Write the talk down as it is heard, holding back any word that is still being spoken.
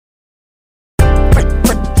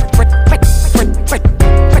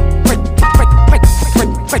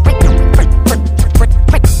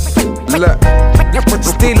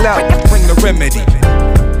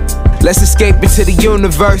Let's escape into the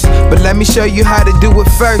universe, but let me show you how to do it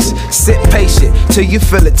first. Sit patient till you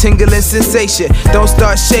feel a tingling sensation. Don't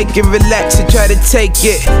start shaking, relax and try to take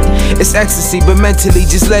it. It's ecstasy, but mentally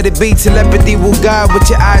just let it be. Telepathy will guide what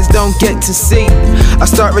your eyes don't get to see. I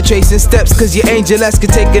start retracing steps cause your angel-esque can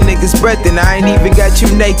take a nigga's breath, and I ain't even got you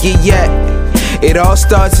naked yet. It all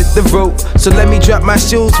starts at the root, so let me drop my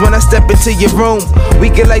shoes when I step into your room. We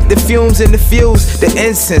can light the fumes and the fuse, the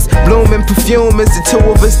incense, bloom and perfume as the two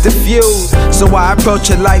of us diffuse. So I approach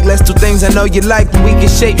it like, let's do things I know you like. We can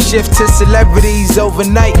shapeshift to celebrities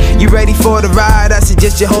overnight. You ready for the ride? I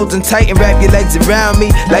suggest you hold them tight and wrap your legs around me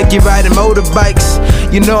like you're riding motorbikes.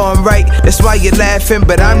 You know I'm right, that's why you're laughing,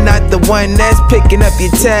 but I'm not the one that's picking up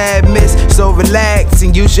your tab, miss. So relax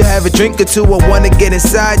and you should have a drink or two. I wanna get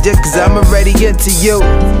inside you cause I'm already into you.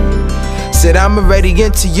 Said I'm already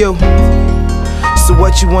into you. So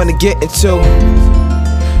what you wanna get into?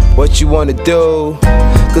 What you wanna do?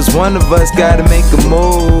 Cause one of us gotta make a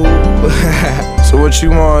move. So what you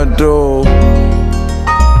wanna do?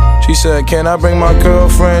 She said, can I bring my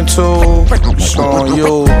girlfriend too? It's on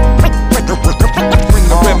you.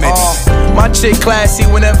 My chick classy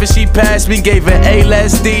whenever she passed me. Gave her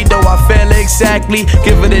A-less-D, though I feel exactly.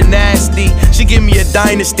 Give her the nasty, she give me a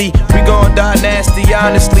dynasty. We gon' die nasty,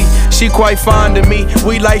 honestly. She quite fond of me.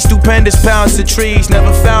 We like stupendous pounds of trees.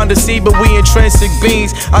 Never found a seed, but we intrinsic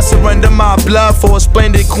beings. I surrender my blood for a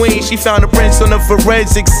splendid queen. She found a prince on the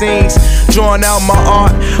forensic scenes. Drawing out my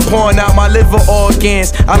art, pouring out my liver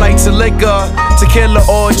organs. I like to liquor, tequila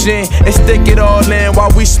or gin, and stick it all in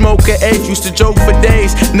while we smoke an eighth. Used to joke for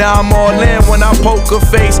days, now I'm all in. When I poke her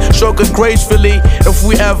face, stroke her gracefully. If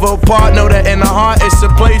we ever part, know that in her heart it's a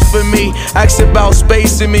place for me. Ask about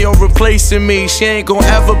spacing me or replacing me. She ain't gon'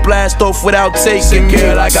 ever blast off without taking me.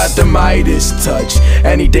 Girl, I got the Midas touch.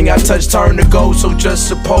 Anything I touch turn to gold. So just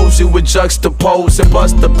suppose it would juxtapose and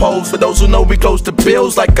bust the pose. For those who know we close to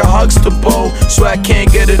bills like a Huxtable. So I can't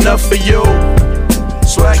get enough for you.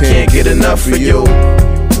 So I can't get enough for you.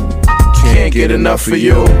 Can't get enough for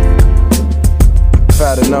you.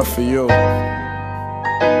 I've had enough for you.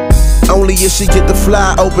 Only if she get the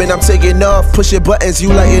fly open, I'm taking off. Push your buttons, you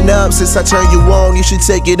lighten up. Since I turn you on, you should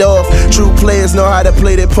take it off. True players know how to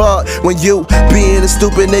play their part. When you, being a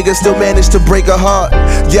stupid nigga, still manage to break a heart.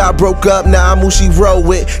 Yeah, I broke up, now I'm who she roll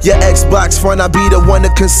with. Your Xbox front, I be the one to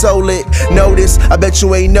console it. Notice, I bet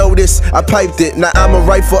you ain't noticed. I piped it, now I'm a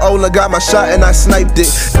rifle Ola. Got my shot and I sniped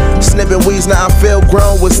it. Snipping weeds, now I feel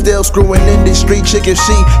grown. Was still screwing in this street chick if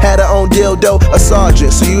she had her own dildo. A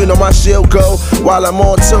sergeant, so you know my shield go while I'm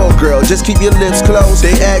on tour, girl. Just keep your lips closed.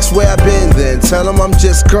 They ask where I been then. Tell them I'm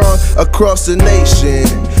just gone across the nation.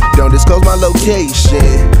 Don't disclose my location.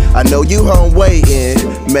 I know you home waiting.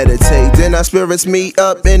 Meditate, then our spirits meet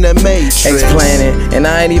up in the matrix. Ex-planet, and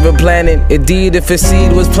I ain't even planning. Indeed, if a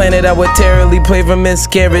seed was planted, I would terribly pray for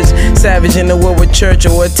miscarriage. Savage in the world with church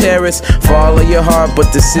or a terrorist. Follow your heart,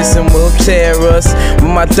 but the system will tear us.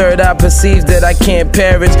 When my third eye perceives that I can't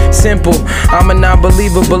perish. Simple, I'm a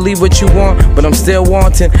non-believer. Believe what you want, but I'm still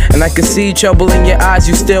wanting. And I can see trouble in your eyes,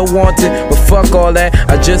 you still want it. But fuck all that,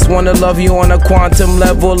 I just wanna love you on a quantum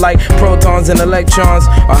level. Like protons and electrons,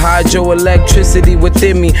 or hydroelectricity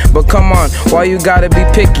within me. But come on, why you gotta be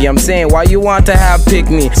picky? I'm saying, why you want to have pick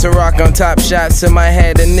me? So rock on top shots in my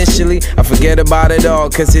head initially. I forget about it all,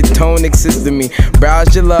 cause it don't exist to me.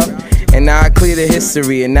 Browse your love, and now I clear the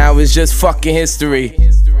history. And now it's just fucking history.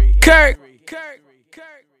 Kirk!